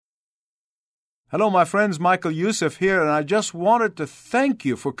Hello, my friends. Michael Youssef here, and I just wanted to thank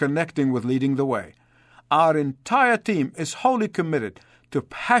you for connecting with Leading the Way. Our entire team is wholly committed to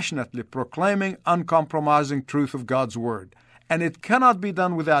passionately proclaiming uncompromising truth of God's Word, and it cannot be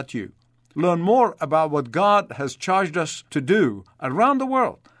done without you. Learn more about what God has charged us to do around the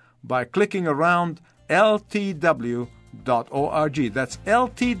world by clicking around ltw.org. That's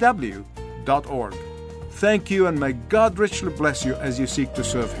ltw.org. Thank you, and may God richly bless you as you seek to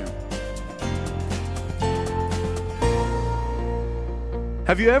serve Him.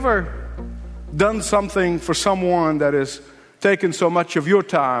 Have you ever done something for someone that has taken so much of your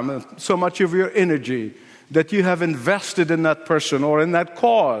time and so much of your energy that you have invested in that person or in that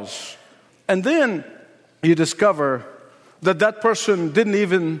cause, and then you discover that that person didn't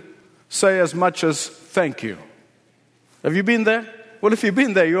even say as much as thank you? Have you been there? Well, if you've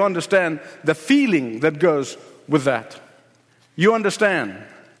been there, you understand the feeling that goes with that. You understand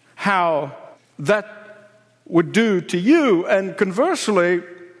how that would do to you. And conversely,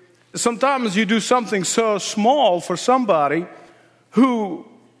 sometimes you do something so small for somebody who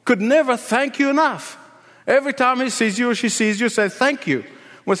could never thank you enough. Every time he sees you or she sees you, say thank you.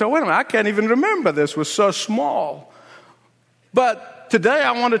 We say, wait a minute, I can't even remember this was so small. But today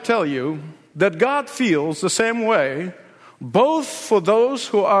I want to tell you that God feels the same way, both for those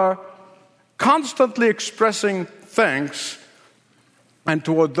who are constantly expressing thanks and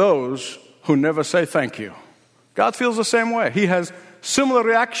toward those who never say thank you. God feels the same way. He has similar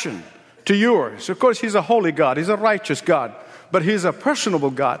reaction to yours. Of course, He's a holy God. He's a righteous God. But He's a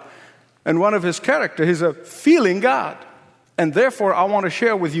personable God. And one of His character, He's a feeling God. And therefore, I want to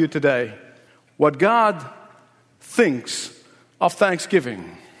share with you today what God thinks of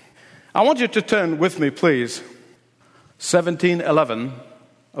thanksgiving. I want you to turn with me, please, 17:11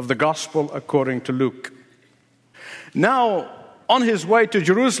 of the Gospel according to Luke. Now, on His way to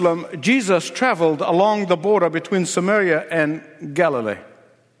Jerusalem, Jesus traveled along the border between Samaria and Galilee.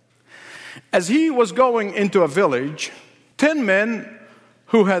 As He was going into a village, 10 men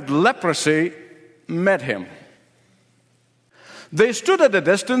who had leprosy met Him. They stood at a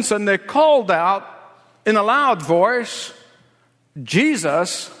distance and they called out in a loud voice,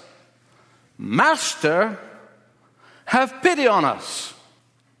 "Jesus, Master, have pity on us."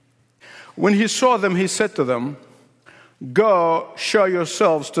 When He saw them, He said to them, "Go show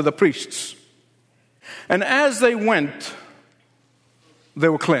yourselves to the priests." And as they went, they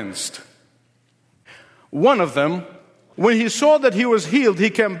were cleansed. One of them, when he saw that he was healed,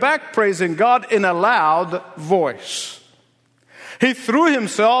 he came back praising God in a loud voice. He threw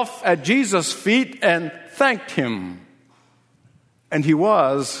himself at Jesus' feet and thanked Him. And he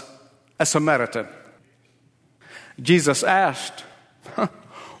was a Samaritan. Jesus asked,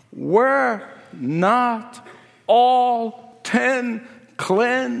 "Were not all 10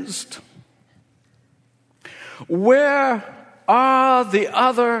 cleansed? Where are the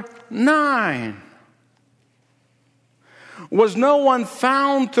other 9? Was no one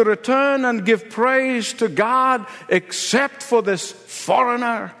found to return and give praise to God except for this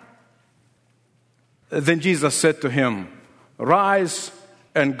foreigner?" Then Jesus said to him, "Rise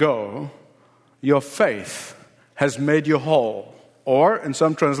and go. Your faith has made you whole." Or, in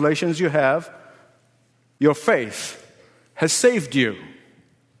some translations you have, "Your faith has saved you."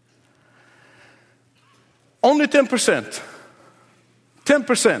 Only 10%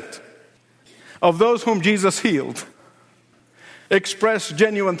 of those whom Jesus healed expressed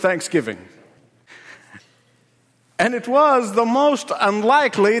genuine thanksgiving. And it was the most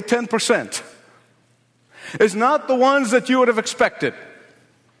unlikely 10%. It's not the ones that you would have expected.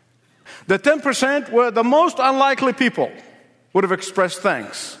 The 10% were the most unlikely people would have expressed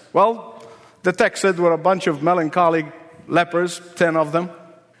thanks. Well, the text said there were a bunch of melancholy lepers, 10 of them.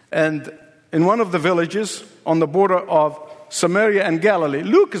 And in one of the villages on the border of Samaria and Galilee,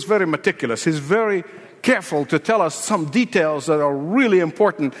 Luke is very meticulous. He's very careful to tell us some details that are really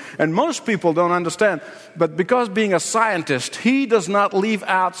important. And most people don't understand. But because being a scientist, he does not leave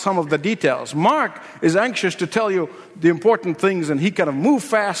out some of the details. Mark is anxious to tell you the important things, and he kind of moves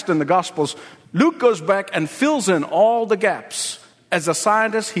fast in the Gospels. Luke goes back and fills in all the gaps. As a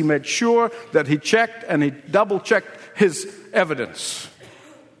scientist, he made sure that he checked and he double-checked his evidence.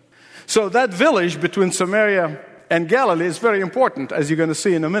 So that village between Samaria and Galilee is very important, as you're going to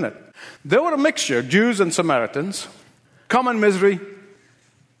see in a minute. They were a mixture, Jews and Samaritans. Common misery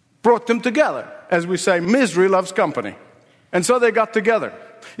brought them together. As we say, misery loves company. And so they got together.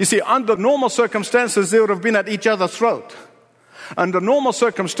 You see, under normal circumstances, they would have been at each other's throat. Under normal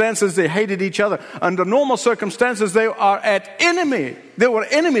circumstances, they hated each other. Under normal circumstances, they are at enemy. They were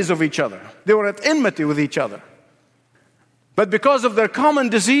enemies of each other. They were at enmity with each other. But because of their common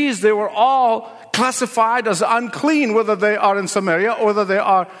disease, they were all classified as unclean, whether they are in Samaria or whether they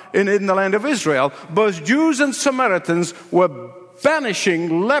are in the land of Israel. Both Jews and Samaritans were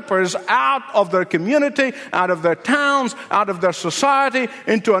banishing lepers out of their community, out of their towns, out of their society,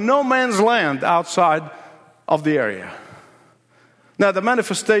 into a no man's land outside of the area. Now, the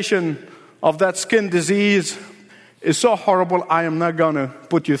manifestation of that skin disease is so horrible, I am not going to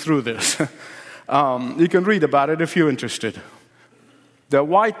put you through this. You can read about it if you're interested. There are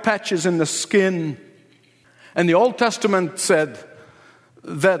white patches in the skin. And the Old Testament said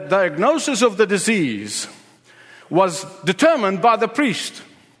that diagnosis of the disease was determined by the priest.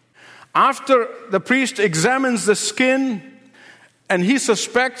 After the priest examines the skin and he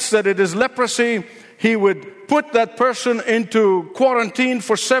suspects that it is leprosy, he would put that person into quarantine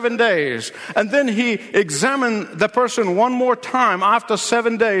for 7 days. And then he examined the person one more time after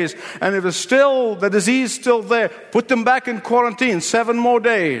 7 days. And if the disease still there, put them back in quarantine 7 more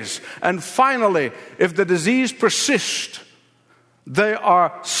days. And finally, if the disease persists, they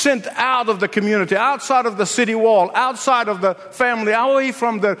are sent out of the community, outside of the city wall, outside of the family, away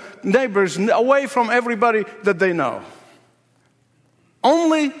from the neighbors, away from everybody that they know.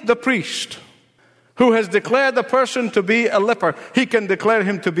 Only the priest who has declared the person to be a leper, he can declare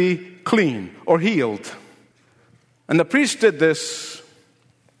him to be clean or healed. And the priest did this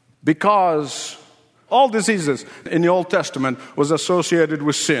because all diseases in the Old Testament was associated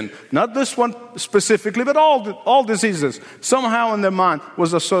with sin. Not this one specifically, but all diseases somehow in their mind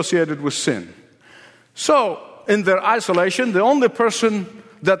was associated with sin. So, in their isolation, the only person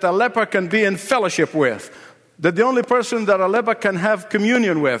that a leper can be in fellowship with, that the only person that a leper can have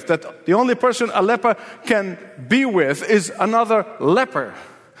communion with, that the only person a leper can be with is another leper.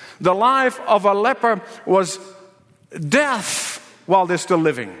 The life of a leper was death while they're still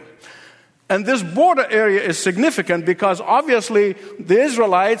living. And this border area is significant because obviously the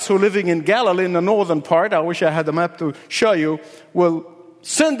Israelites who are living in Galilee in the northern part, I wish I had the map to show you, will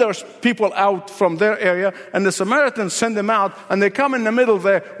send their people out from their area, and the Samaritans send them out, and they come in the middle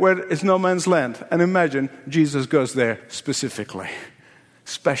there where it's no man's land. And imagine Jesus goes there specifically,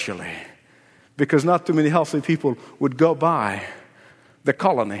 specially, because not too many healthy people would go by the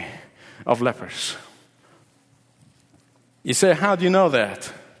colony of lepers. You say, how do you know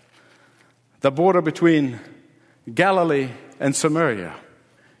that? The border between Galilee and Samaria,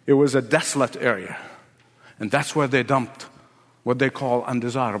 it was a desolate area, and that's where they dumped what they call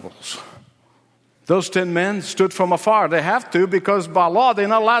undesirables. Those 10 men stood from afar. They have to, because by law they're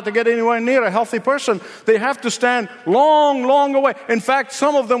not allowed to get anywhere near a healthy person. They have to stand long, long away. In fact,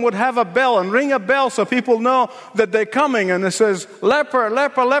 some of them would have a bell and ring a bell so people know that they're coming, and it says, leper,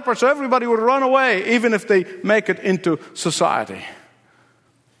 leper, leper. So everybody would run away, even if they make it into society.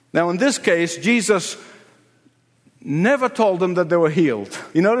 Now in this case, Jesus never told them that they were healed.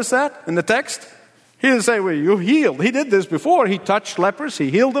 You notice that in the text? He didn't say, well, you're healed. He did this before. He touched lepers.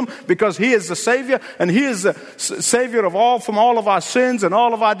 He healed them because He is the Savior. And He is the Savior from all of our sins and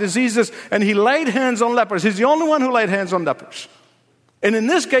all of our diseases. And He laid hands on lepers. He's the only one who laid hands on lepers. And in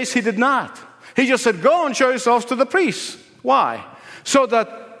this case, He did not. He just said, go and show yourselves to the priests. Why? So that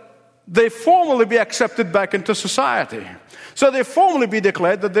they formally be accepted back into society. So they formally be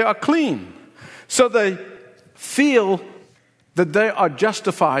declared that they are clean. So they feel that they are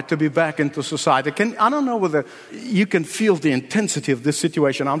justified to be back into society. I don't know whether you can feel the intensity of this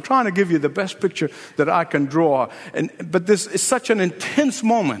situation. I'm trying to give you the best picture that I can draw. But this is such an intense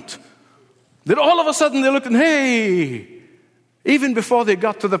moment that all of a sudden they're looking, hey, even before they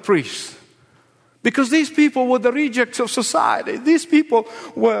got to the priest. Because these people were the rejects of society. These people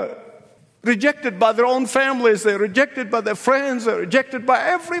were rejected by their own families. They're rejected by their friends. They're rejected by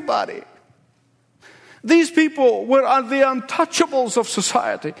everybody. These people were the untouchables of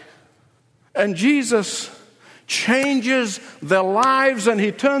society. And Jesus changes their lives, and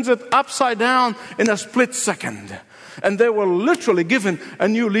He turns it upside down in a split second. And they were literally given a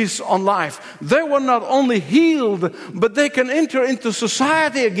new lease on life. They were not only healed, but they can enter into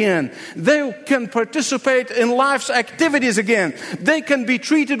society again. They can participate in life's activities again. They can be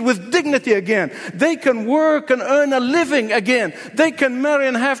treated with dignity again. They can work and earn a living again. They can marry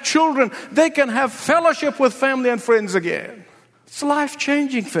and have children. They can have fellowship with family and friends again. It's a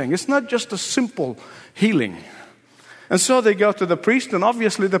life-changing thing. It's not just a simple healing. And so they go to the priest, and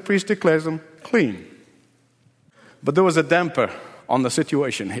obviously the priest declares them clean. But there was a damper on the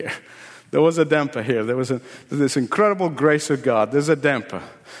situation here. There was a damper here. There was this incredible grace of God. There's a damper.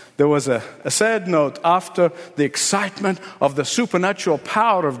 There was a sad note after the excitement of the supernatural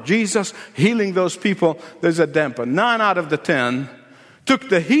power of Jesus healing those people. There's a damper. 9 out of the 10 took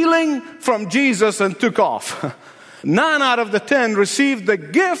the healing from Jesus and took off. 9 out of the 10 received the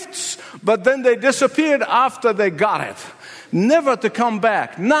gifts, but then they disappeared after they got it, never to come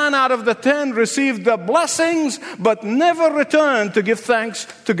back. 9 out of the 10 received the blessings, but never returned to give thanks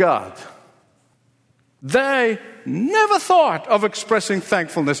to God. They never thought of expressing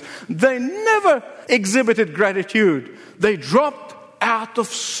thankfulness. They never exhibited gratitude. They dropped out of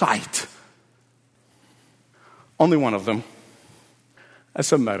sight. Only one of them, a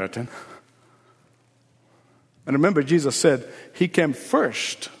Samaritan. And remember, Jesus said he came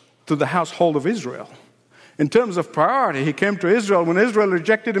first to the household of Israel. In terms of priority, he came to Israel. When Israel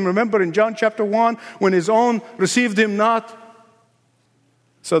rejected him, remember in John chapter 1, when his own received him not.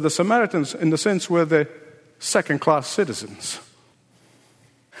 So the Samaritans, in the sense, were the second-class citizens.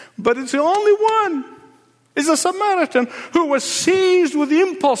 But it's the only one. Is a Samaritan who was seized with the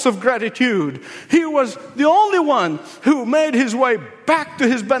impulse of gratitude. He was the only one who made his way back to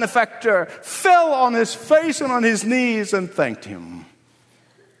his benefactor, fell on his face and on his knees and thanked him.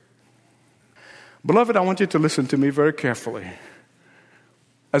 Beloved, I want you to listen to me very carefully.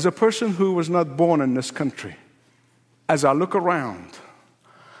 As a person who was not born in this country, as I look around,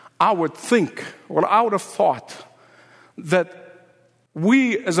 I would think, or I would have thought, that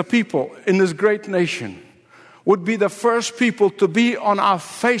we as a people in this great nation would be the first people to be on our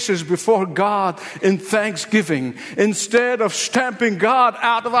faces before God in thanksgiving, instead of stamping God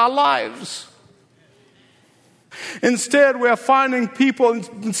out of our lives. Instead, we are finding people,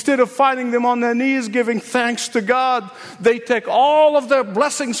 instead of finding them on their knees giving thanks to God, they take all of their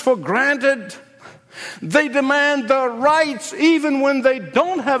blessings for granted. They demand their rights even when they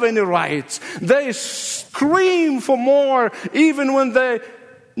don't have any rights. They scream for more even when they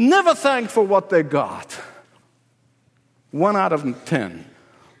never thank for what they got. 1 out of 10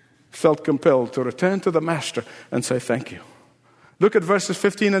 felt compelled to return to the master and say thank you. Look at verses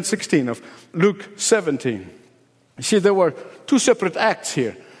 15 and 16 of Luke 17. You see, there were 2 separate acts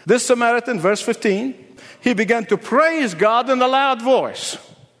here. This Samaritan, verse 15, he began to praise God in a loud voice.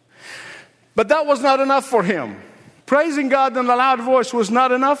 But that was not enough for him. Praising God in a loud voice was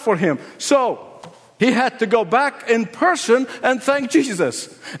not enough for him. So he had to go back in person and thank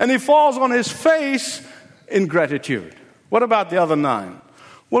Jesus. And he falls on his face in gratitude. What about the other 9?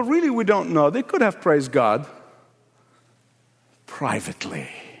 Well, really, we don't know. They could have praised God privately.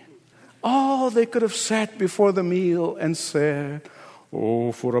 Oh, they could have sat before the meal and said,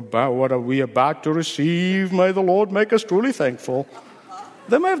 oh, for about what are we about to receive, may the Lord make us truly thankful.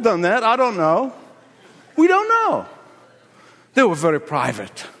 They may have done that. I don't know. We don't know. They were very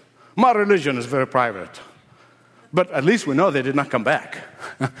private. My religion is very private. But at least we know they did not come back.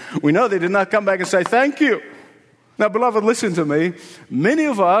 We know they did not come back and say, thank you. Now, beloved, listen to me. Many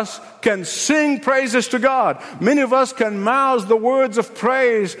of us can sing praises to God. Many of us can mouth the words of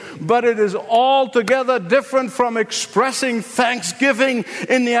praise, but it is altogether different from expressing thanksgiving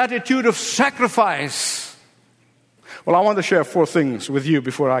in the attitude of sacrifice. Well, I want to share 4 things with you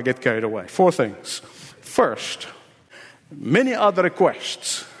before I get carried away. 4 things. First, many are the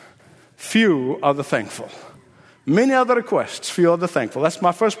requests, few are the thankful. Many are the requests, few are the thankful. That's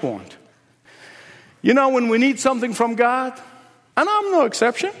my first point. You know, when we need something from God, and I'm no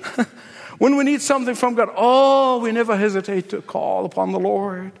exception, when we need something from God, we never hesitate to call upon the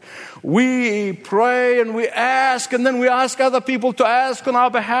Lord. We pray and we ask, and then we ask other people to ask on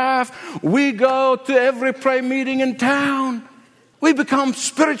our behalf. We go to every prayer meeting in town. We become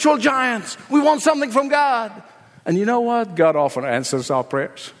spiritual giants. We want something from God. And you know what? God often answers our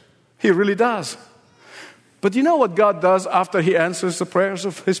prayers. He really does. But you know what God does after He answers the prayers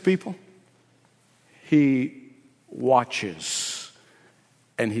of His people? He watches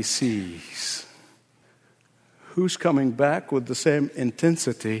and He sees who's coming back with the same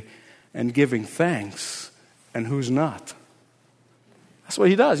intensity and giving thanks and who's not. That's what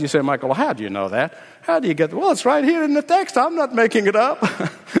He does. You say, Michael, well, how do you know that? How do you get that? Well, it's right here in the text. I'm not making it up.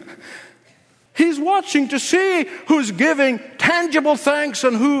 He's watching to see who's giving tangible thanks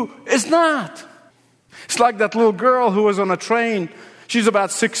and who is not. It's like that little girl who was on a train. She's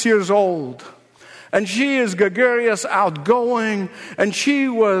about 6 years old. And she is gregarious, outgoing, and she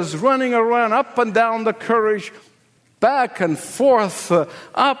was running around up and down the carriage, back and forth,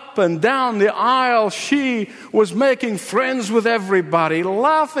 up and down the aisle. She was making friends with everybody,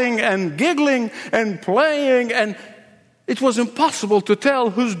 laughing and giggling and playing, and it was impossible to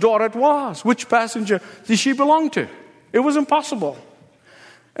tell whose daughter it was, which passenger did she belong to. It was impossible.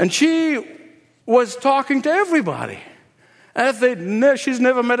 And she was talking to everybody. And she's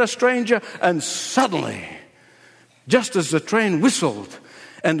never met a stranger, and suddenly, just as the train whistled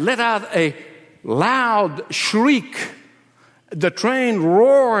and let out a loud shriek, the train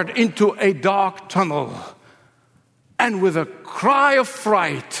roared into a dark tunnel. And with a cry of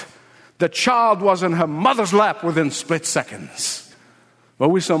fright, the child was in her mother's lap within split seconds.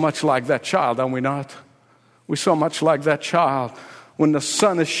 Well, we're so much like that child, are we not? We're so much like that child. When the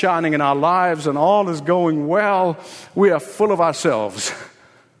sun is shining in our lives and all is going well, we are full of ourselves.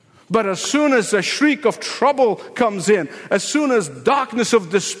 But as soon as the shriek of trouble comes in, as soon as darkness of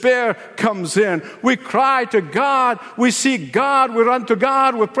despair comes in, we cry to God, we seek God, we run to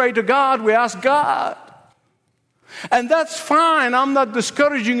God, we pray to God, we ask God. And that's fine. I'm not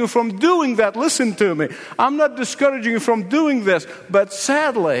discouraging you from doing that. Listen to me. I'm not discouraging you from doing this. But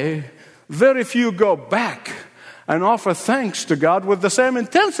sadly, very few go back and offer thanks to God with the same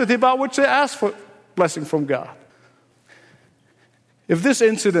intensity by which they ask for blessing from God. If this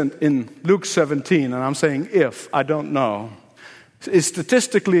incident in Luke 17, and I'm saying if, I don't know, is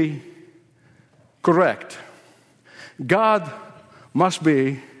statistically correct, God must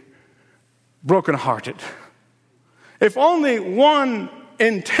be brokenhearted. If only 1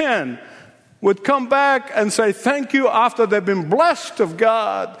 in 10 would come back and say thank you after they've been blessed of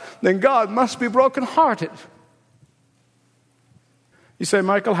God, then God must be brokenhearted. You say,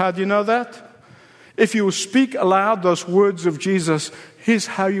 Michael, how do you know that? If you speak aloud those words of Jesus, here's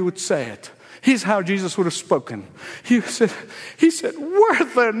how you would say it. Here's how Jesus would have spoken. He said, were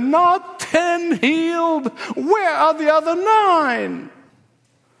there not 10 healed? Where are the other 9?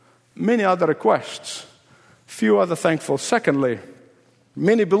 Many other requests. Few other thankful. Secondly,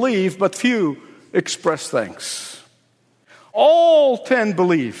 many believe, but few express thanks. All 10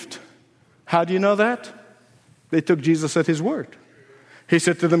 believed. How do you know that? They took Jesus at his word. He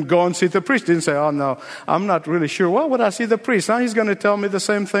said to them, go and see the priest. He didn't say, oh no, I'm not really sure. Why would I see the priest? Now he's going to tell me the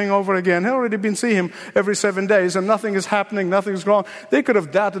same thing over again. He'd already been seeing him every 7 days and nothing is happening, nothing's wrong. They could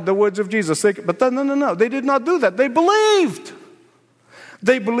have doubted the words of Jesus. But no. They did not do that. They believed.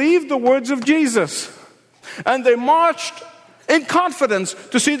 They believed the words of Jesus. And they marched in confidence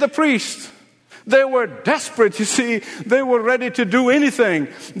to see the priest. They were desperate, you see. They were ready to do anything.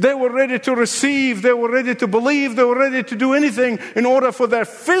 They were ready to receive. They were ready to believe. They were ready to do anything in order for their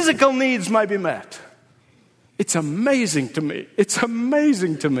physical needs might be met. It's amazing to me. It's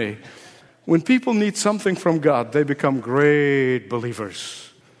amazing to me. When people need something from God, they become great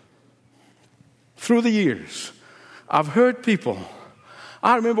believers. Through the years, I've heard people.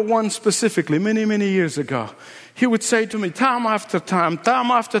 I remember one specifically many, many years ago. He would say to me time after time,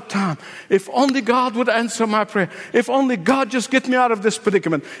 if only God would answer my prayer. If only God just get me out of this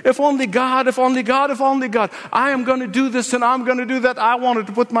predicament. If only God. I am going to do this and I'm going to do that. I wanted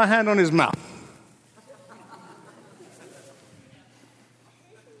to put my hand on his mouth.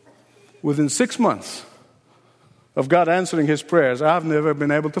 Within 6 months of God answering his prayers, I've never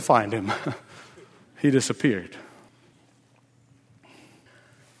been able to find him. He disappeared.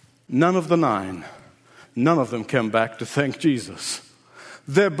 None of the 9, none of them came back to thank Jesus.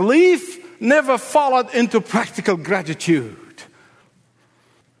 Their belief never followed into practical gratitude.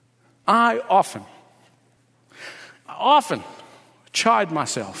 I often chide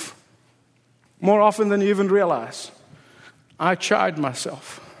myself. More often than you even realize. I chide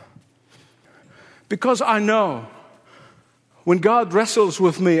myself. Because I know when God wrestles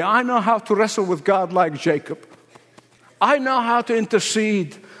with me, I know how to wrestle with God like Jacob. I know how to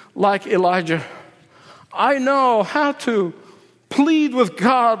intercede like Elijah. I know how to plead with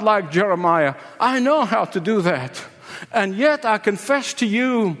God like Jeremiah. I know how to do that. And yet I confess to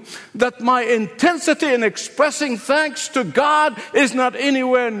you that my intensity in expressing thanks to God is not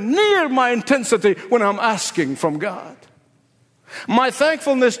anywhere near my intensity when I'm asking from God. My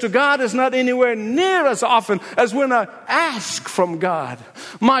thankfulness to God is not anywhere near as often as when I ask from God.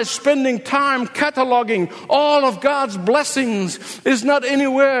 My spending time cataloging all of God's blessings is not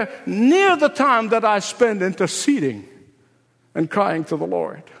anywhere near the time that I spend interceding and crying to the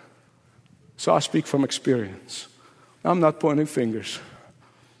Lord. So I speak from experience. I'm not pointing fingers.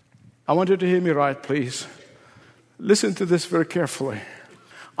 I want you to hear me right, please. Listen to this very carefully.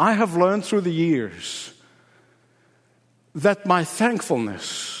 I have learned through the years that my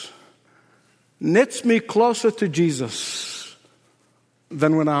thankfulness knits me closer to Jesus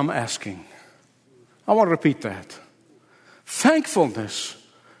than when I'm asking. I want to repeat that. Thankfulness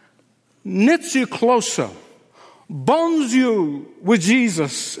knits you closer, bonds you with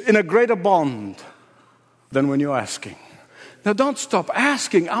Jesus in a greater bond than when you're asking. Now, don't stop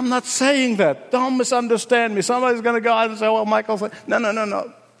asking. I'm not saying that. Don't misunderstand me. Somebody's going to go out and say, well, Michael said,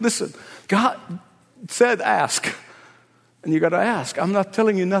 no. Listen, God said ask. And you got to ask. I'm not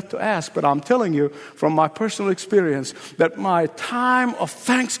telling you not to ask, but I'm telling you from my personal experience that my time of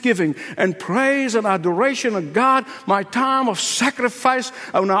thanksgiving and praise and adoration of God, my time of sacrifice,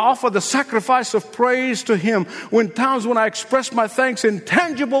 when I offer the sacrifice of praise to Him, when times when I express my thanks in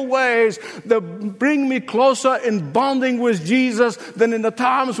tangible ways that bring me closer in bonding with Jesus than in the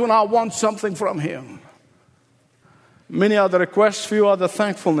times when I want something from Him. Many other requests, few other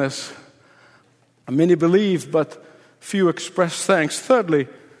thankfulness. Many believe, but few express thanks. Thirdly,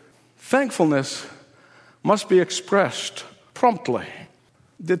 thankfulness must be expressed promptly,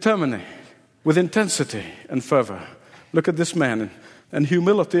 determinedly, with intensity and fervor. Look at this man, and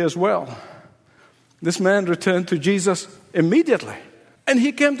humility as well. This man returned to Jesus immediately, and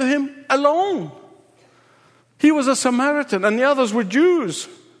he came to Him alone. He was a Samaritan, and the others were Jews.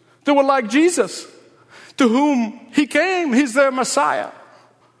 They were like Jesus, to whom He came. He's their Messiah.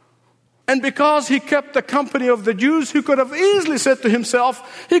 And because He kept the company of the Jews, He could have easily said to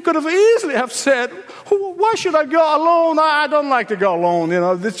Himself, He could have easily have said, why should I go alone? I don't like to go alone.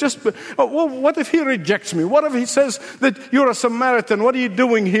 It's just, what if He rejects me? What if He says that you're a Samaritan? What are you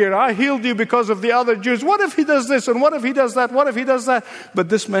doing here? I healed you because of the other Jews. What if He does this? And what if He does that? What if He does that? But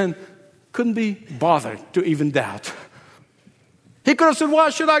this man couldn't be bothered to even doubt. He could have said,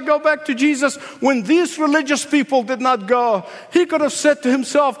 why should I go back to Jesus when these religious people did not go? He could have said to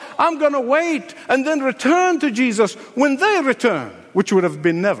himself, I'm going to wait and then return to Jesus when they return, which would have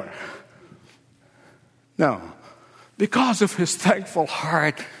been never. No, because of his thankful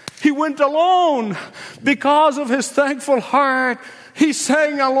heart, he went alone. Because of his thankful heart, he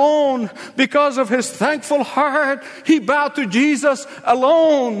sang alone. Because of his thankful heart, he bowed to Jesus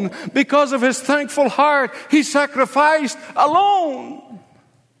alone. Because of his thankful heart, he sacrificed alone.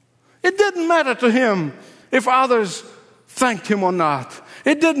 It didn't matter to him if others thanked him or not.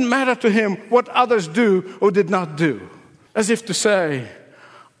 It didn't matter to him what others do or did not do. As if to say,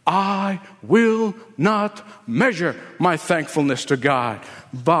 I will not measure my thankfulness to God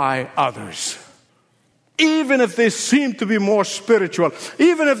by others. Even if they seem to be more spiritual,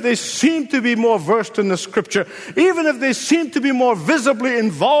 even if they seem to be more versed in the Scripture, even if they seem to be more visibly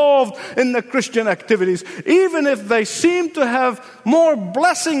involved in the Christian activities, even if they seem to have more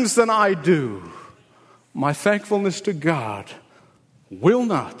blessings than I do, my thankfulness to God will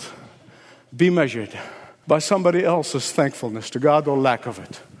not be measured by somebody else's thankfulness to God or lack of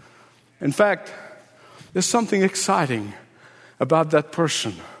it. In fact, there's something exciting about that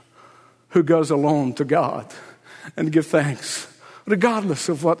person who goes alone to God and give thanks, regardless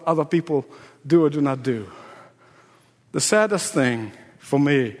of what other people do or do not do. The saddest thing for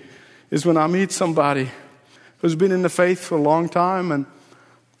me is when I meet somebody who's been in the faith for a long time and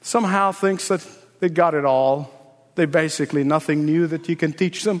somehow thinks that they got it all. They basically nothing new that you can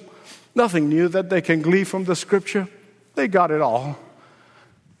teach them, nothing new that they can glean from the Scripture. They got it all.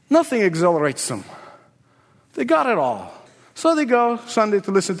 Nothing exhilarates them. They got it all. So they go Sunday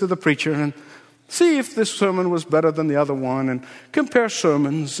to listen to the preacher and see if this sermon was better than the other one and compare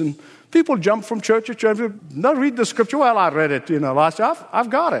sermons. And people jump from church to church. Not read the Scripture. Well, I read it, last year. I've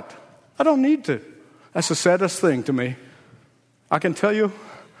got it. I don't need to. That's the saddest thing to me. I can tell you,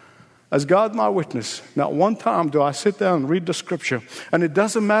 as God my witness, not one time do I sit down and read the Scripture. And it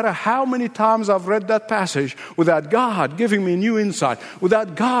doesn't matter how many times I've read that passage without God giving me new insight,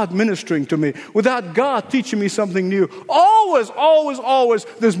 without God ministering to me, without God teaching me something new. Always, always, always,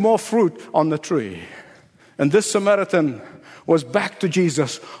 there's more fruit on the tree. And this Samaritan was back to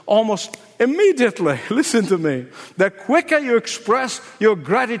Jesus almost immediately. Listen to me. The quicker you express your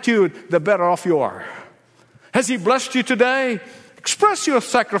gratitude, the better off you are. Has He blessed you today? Express your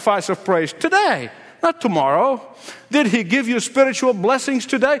sacrifice of praise today, not tomorrow. Did He give you spiritual blessings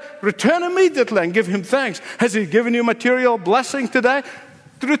today? Return immediately and give Him thanks. Has He given you material blessing today?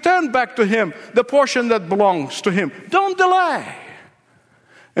 To return back to Him the portion that belongs to Him. Don't delay.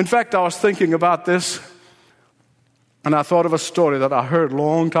 In fact, I was thinking about this, and I thought of a story that I heard a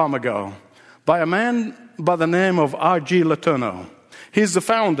long time ago by a man by the name of R.G. Letourneau. He's the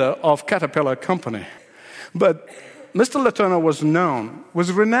founder of Caterpillar Company. But Mr. Letourneau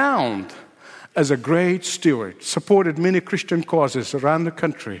was renowned as a great steward, supported many Christian causes around the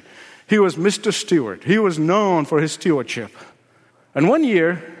country. He was Mr. Steward. He was known for his stewardship. And one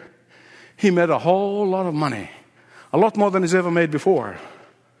year, he made a whole lot of money, a lot more than he's ever made before.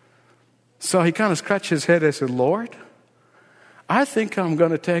 So he kind of scratched his head and said, Lord, I think I'm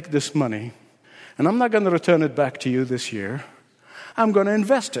going to take this money, and I'm not going to return it back to you this year. I'm going to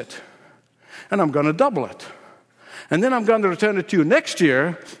invest it, and I'm going to double it. And then I'm going to return it to you next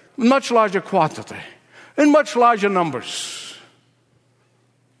year in much larger quantity, in much larger numbers.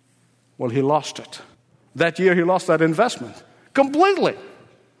 Well, he lost it. That year he lost that investment completely.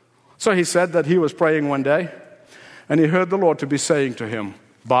 So he said that he was praying one day, and he heard the Lord to be saying to him,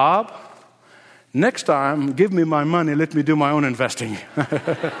 Bob, next time, give me my money, let me do my own investing.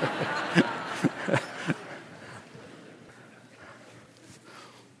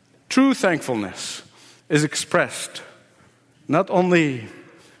 True thankfulness is expressed not only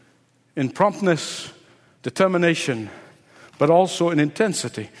in promptness, determination, but also in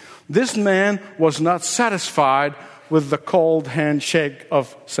intensity. This man was not satisfied with the cold handshake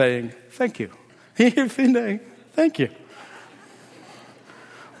of saying, thank you. Thank you.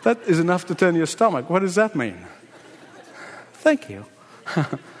 That is enough to turn your stomach. What does that mean? Thank you.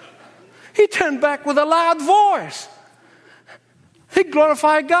 He turned back with a loud voice. He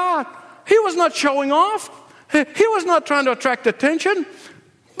glorified God. He was not showing off. He was not trying to attract attention.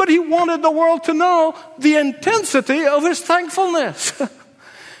 But he wanted the world to know the intensity of his thankfulness.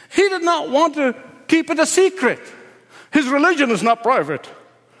 He did not want to keep it a secret. His religion is not private.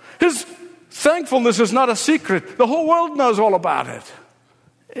 His thankfulness is not a secret. The whole world knows all about it.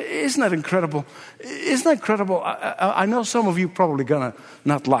 Isn't that incredible? Isn't that incredible? I know some of you probably going to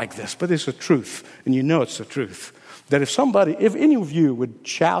not like this, but it's the truth. And you know it's the truth. That if any of you would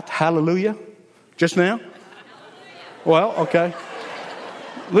shout hallelujah just now. Well, okay.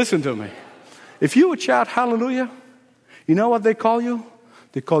 Listen to me. If you would shout hallelujah, you know what they call you?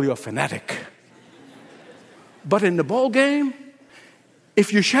 They call you a fanatic. But in the ball game,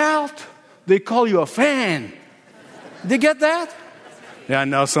 if you shout, they call you a fan. Did you get that? Yeah, I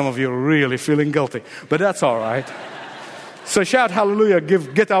know some of you are really feeling guilty, but that's all right. So shout hallelujah,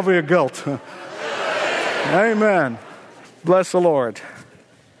 get over your guilt. Amen. Bless the Lord.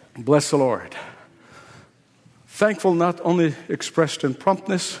 Bless the Lord. Thankful not only expressed in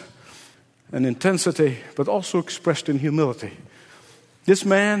promptness and intensity, but also expressed in humility. This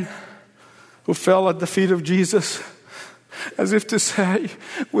man who fell at the feet of Jesus, as if to say,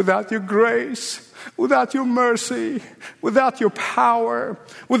 without your grace, without your mercy, without your power,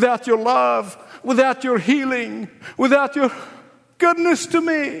 without your love, without your healing, without your goodness to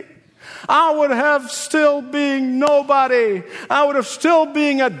me, I would have still been nobody. I would have still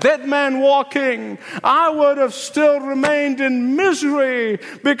been a dead man walking. I would have still remained in misery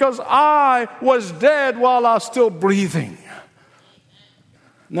because I was dead while I was still breathing.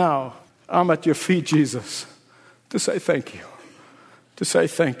 Now, I'm at your feet, Jesus, to say thank you. To say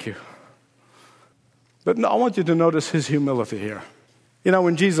thank you. But no, I want you to notice his humility here. You know,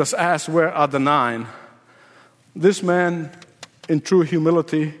 when Jesus asked, where are the 9? This man, in true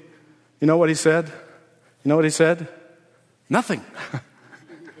humility, you know what he said? You know what he said? Nothing.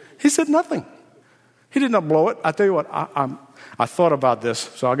 He said nothing. He did not blow it. I tell you what, I thought about this,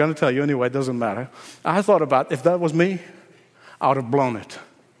 so I'm going to tell you anyway, it doesn't matter. I thought about, if that was me, I would have blown it.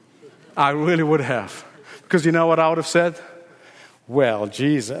 I really would have. Because you know what I would have said? Well,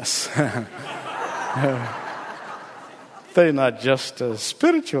 Jesus, they're not just as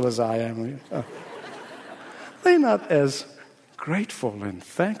spiritual as I am. They're not as grateful and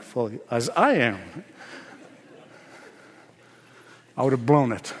thankful as I am. I would have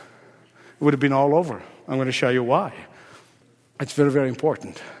blown it. It would have been all over. I'm going to show you why. It's very, very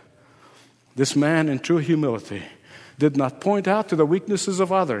important. This man, in true humility, did not point out to the weaknesses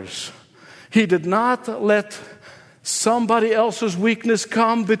of others. He did not let somebody else's weakness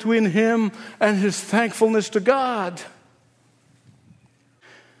come between him and his thankfulness to God.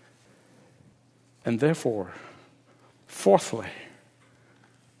 And therefore, fourthly,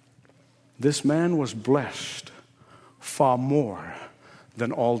 this man was blessed far more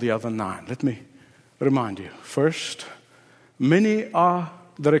than all the other 9. Let me remind you. First, many are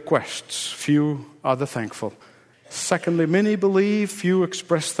the requests, few are the thankful. Secondly, many believe, few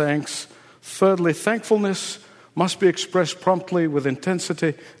express thanks. Thirdly, thankfulness must be expressed promptly with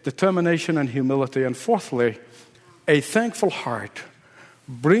intensity, determination, and humility. And fourthly, a thankful heart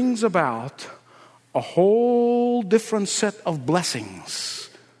brings about a whole different set of blessings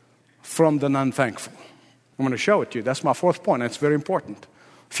from the non-thankful. I'm going to show it to you. That's my fourth point. That's very important.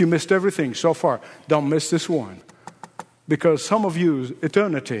 If you missed everything so far, don't miss this one. Because some of you,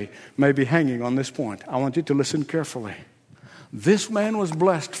 eternity may be hanging on this point. I want you to listen carefully. This man was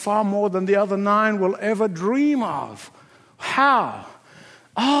blessed far more than the other 9 will ever dream of. How?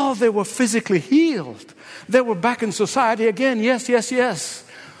 Oh, they were physically healed. They were back in society again. Yes, yes, yes.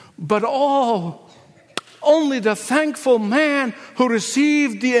 But only the thankful man who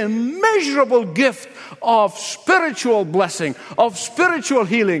received the immeasurable gift of spiritual blessing, of spiritual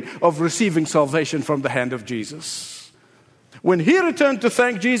healing, of receiving salvation from the hand of Jesus. When he returned to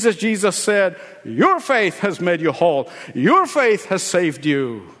thank Jesus, Jesus said, your faith has made you whole. Your faith has saved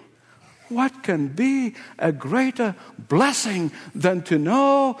you. What can be a greater blessing than to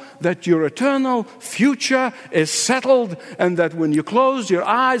know that your eternal future is settled and that when you close your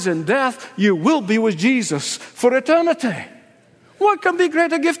eyes in death, you will be with Jesus for eternity? What can be a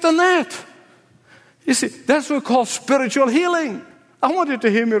greater gift than that? You see, that's what we call spiritual healing. I want you to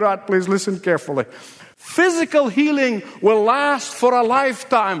hear me right, please listen carefully. Physical healing will last for a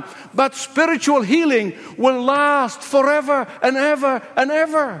lifetime, but spiritual healing will last forever and ever and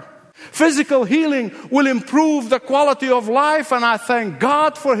ever. Physical healing will improve the quality of life, and I thank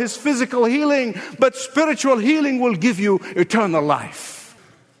God for His physical healing, but spiritual healing will give you eternal life.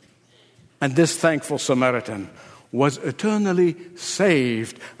 And this thankful Samaritan was eternally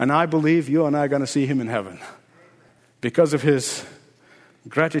saved, and I believe you and I are going to see him in heaven because of his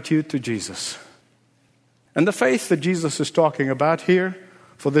gratitude to Jesus. And the faith that Jesus is talking about here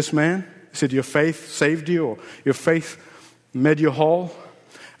for this man, he said, your faith saved you, or your faith made you whole.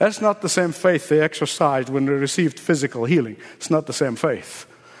 That's not the same faith they exercised when they received physical healing. It's not the same faith.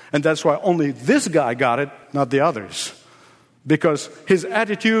 And that's why only this guy got it, not the others. Because his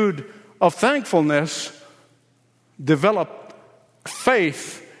attitude of thankfulness developed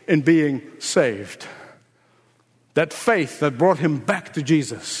faith in being saved. That faith that brought him back to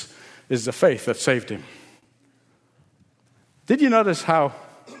Jesus is the faith that saved him. Did you notice how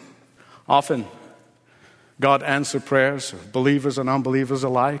often God answered prayers of believers and unbelievers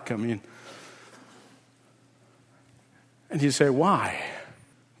alike? And you say, why?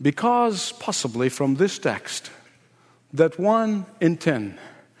 Because possibly from this text, that 1 in 10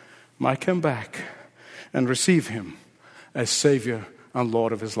 might come back and receive Him as Savior and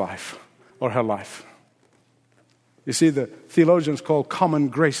Lord of his life or her life. You see, the theologians call common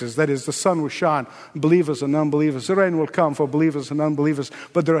graces. That is, the sun will shine, believers and unbelievers. The rain will come for believers and unbelievers.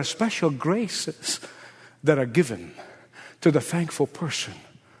 But there are special graces that are given to the thankful person.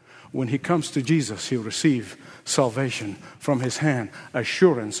 When he comes to Jesus, he'll receive salvation from His hand,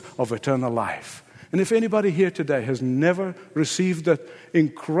 assurance of eternal life. And if anybody here today has never received that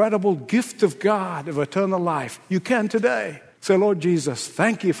incredible gift of God of eternal life, you can today. Say, Lord Jesus,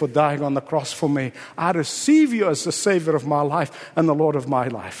 thank you for dying on the cross for me. I receive you as the Savior of my life and the Lord of my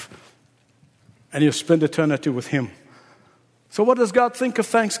life. And you spend eternity with Him. So what does God think of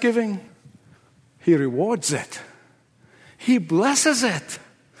thanksgiving? He rewards it. He blesses it.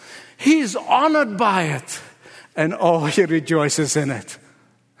 He's honored by it. And oh, He rejoices in it.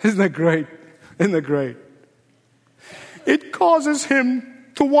 Isn't that great? Isn't that great? It causes Him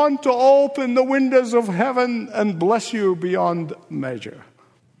to want to open the windows of heaven and bless you beyond measure.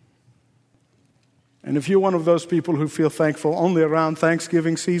 And if you're one of those people who feel thankful only around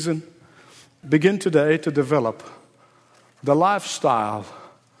Thanksgiving season, begin today to develop the lifestyle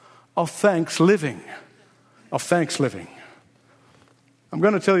of thanks living. Of thanks living. I'm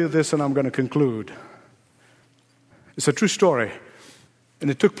going to tell you this and I'm going to conclude. It's a true story. And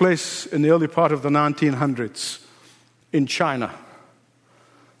it took place in the early part of the 1900s in China.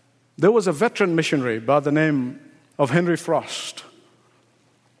 There was a veteran missionary by the name of Henry Frost.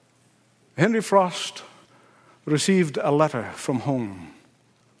 Henry Frost received a letter from home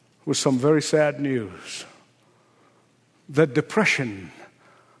with some very sad news. That depression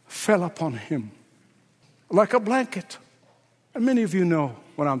fell upon him like a blanket. And many of you know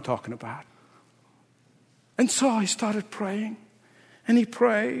what I'm talking about. And so he started praying. And he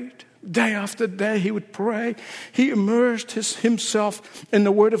prayed. Day after day he would pray. He immersed himself in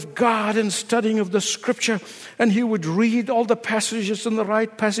the Word of God and studying of the Scripture. And he would read all the passages in the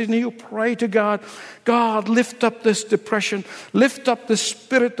right passage. And he would pray to God, God, lift up this depression. Lift up the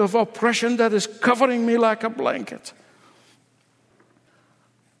spirit of oppression that is covering me like a blanket.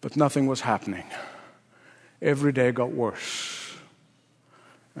 But nothing was happening. Every day got worse.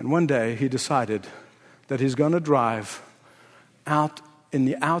 And one day he decided that he's going to drive out in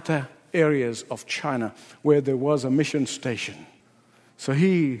the outer areas of China where there was a mission station. So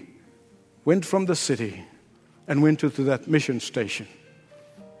he went from the city and went to that mission station.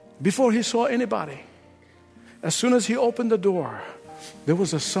 Before he saw anybody, as soon as he opened the door, there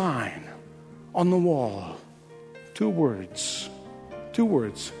was a sign on the wall. 2 words. 2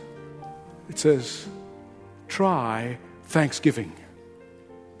 words. It says, try Thanksgiving.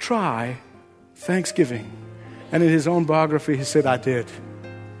 Try Thanksgiving. And in his own biography, he said, I did.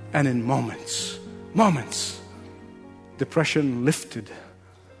 And in moments, depression lifted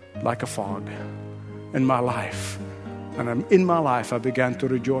like a fog in my life. And in my life, I began to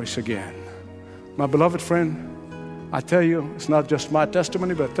rejoice again. My beloved friend, I tell you, it's not just my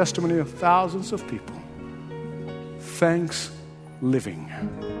testimony, but a testimony of thousands of people. Thanks living.